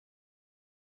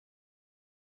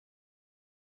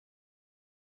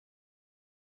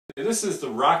This is the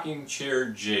rocking chair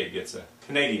jig. It's a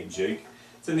Canadian jig.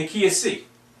 It's in the key of C.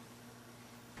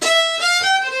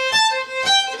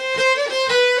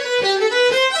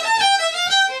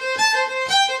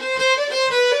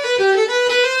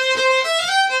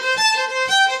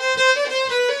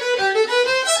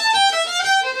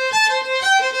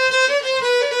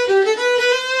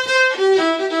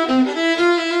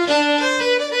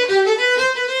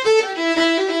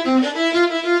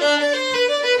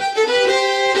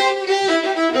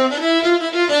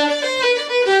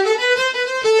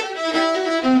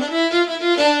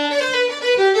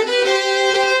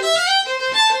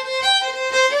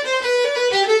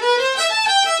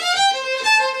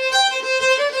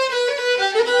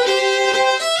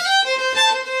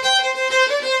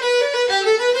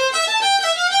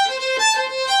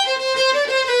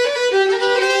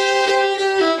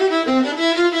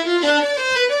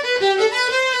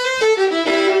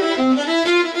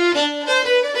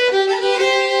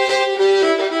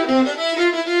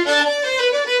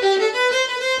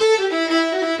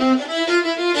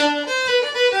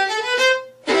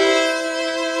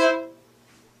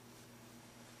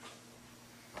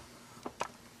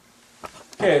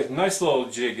 Okay, nice little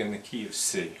jig in the key of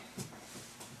C.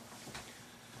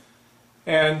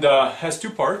 And has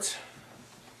two parts.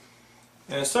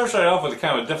 And it starts right off with a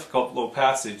kind of a difficult little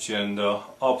passage, and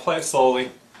I'll play it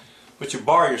slowly, but you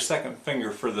bar your second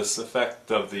finger for this effect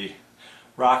of the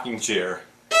rocking chair.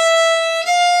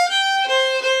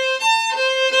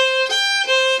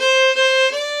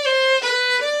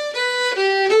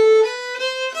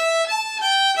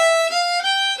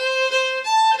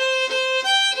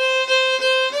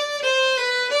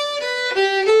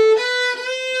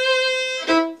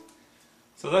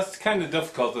 So that's kind of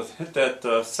difficult to hit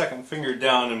that second finger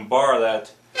down and bar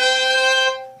that,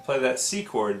 play that C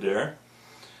chord there.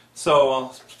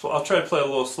 So I'll try to play a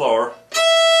little slower.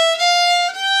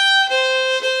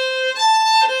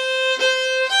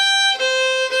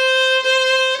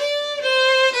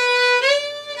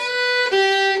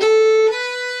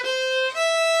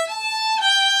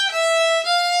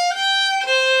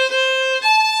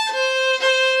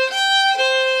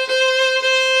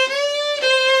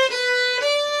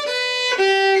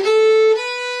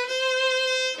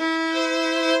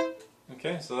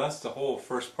 Okay, so that's the whole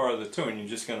first part of the tune. You're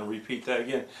just going to repeat that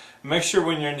again. Make sure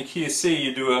when you're in the key of C,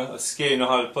 you do a scale. You know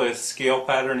how to play a scale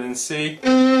pattern in C.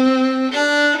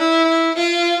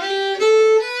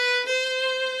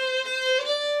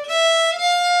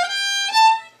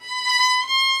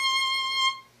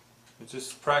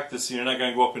 Just practice. You're not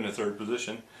going to go up in the third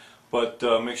position, but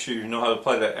make sure you know how to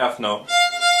play that F note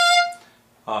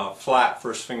flat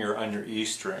first finger on your E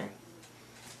string.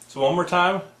 So one more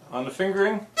time on the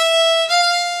fingering.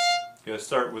 You gotta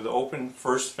start with the open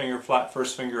first finger, flat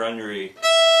first finger on your E.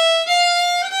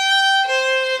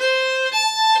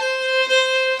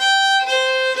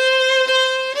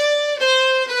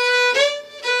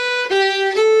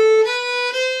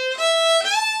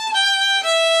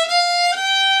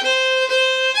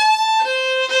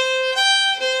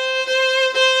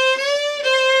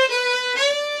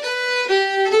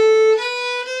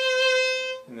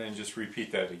 And then just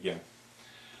repeat that again.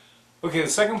 Okay, the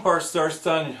second part starts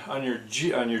on your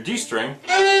D string.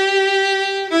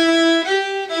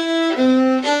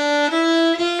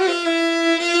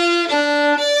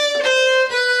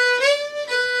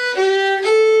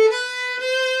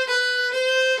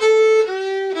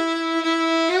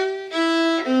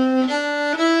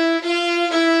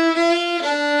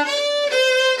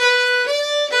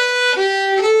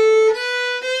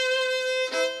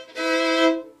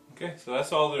 Okay, so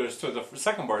that's all there is to it. The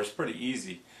second part is pretty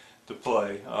easy to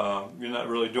play. You're not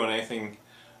really doing anything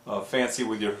fancy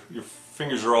with your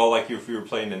fingers are all like if you were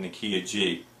playing in the key of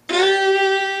G.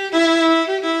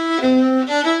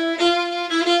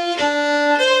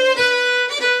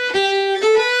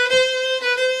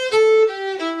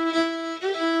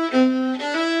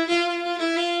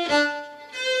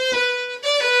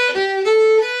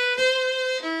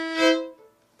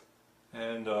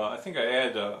 And I think I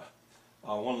add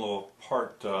one little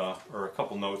part or a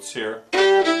couple notes here.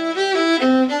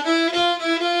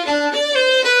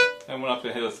 And went up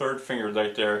and hit a third finger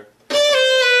right there. A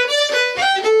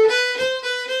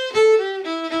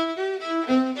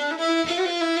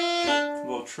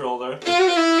little trill there.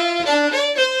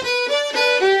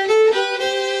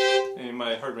 And you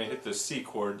might have heard me hit the C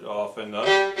chord off, and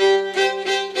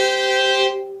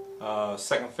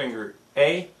second finger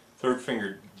A, third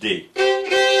finger D.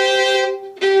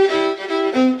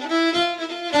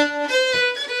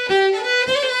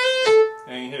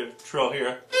 And you hit a trill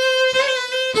here.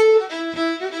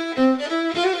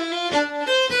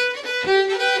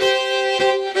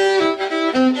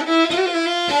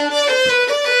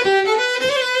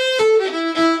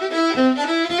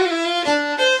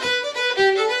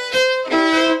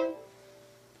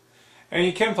 And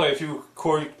you can play a few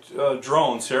chord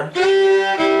drones here.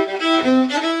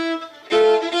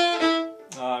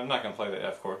 I'm not going to play the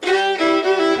F chord.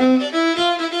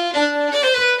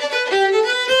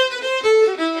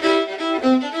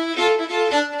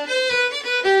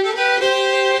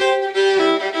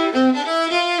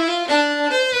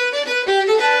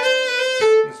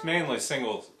 It's mainly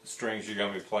single strings you're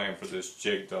going to be playing for this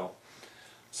jig though.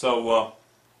 So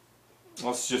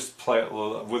let's just play it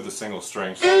with the single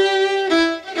strings. You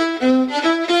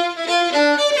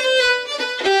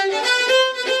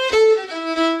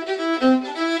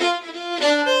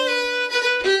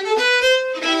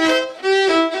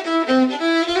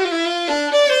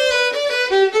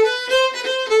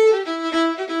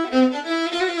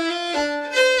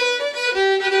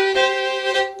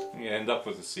end up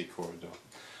with a C chord though.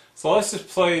 So let's just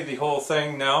play the whole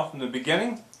thing now from the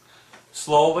beginning,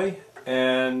 slowly,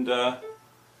 and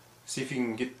see if you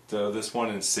can get this one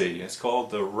in C. It's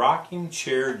called the Rocking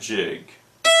Chair Jig.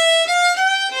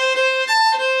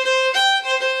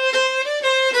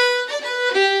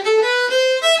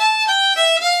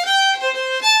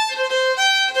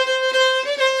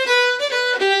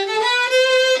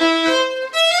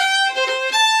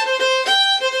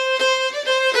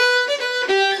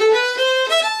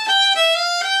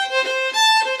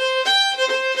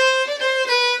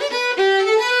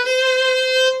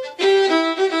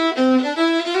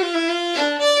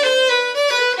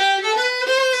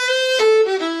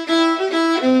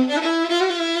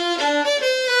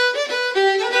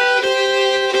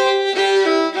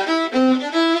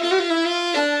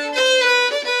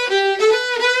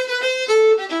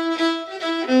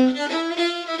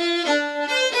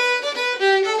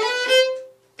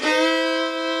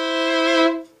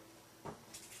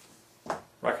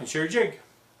 Rocking Chair Jig.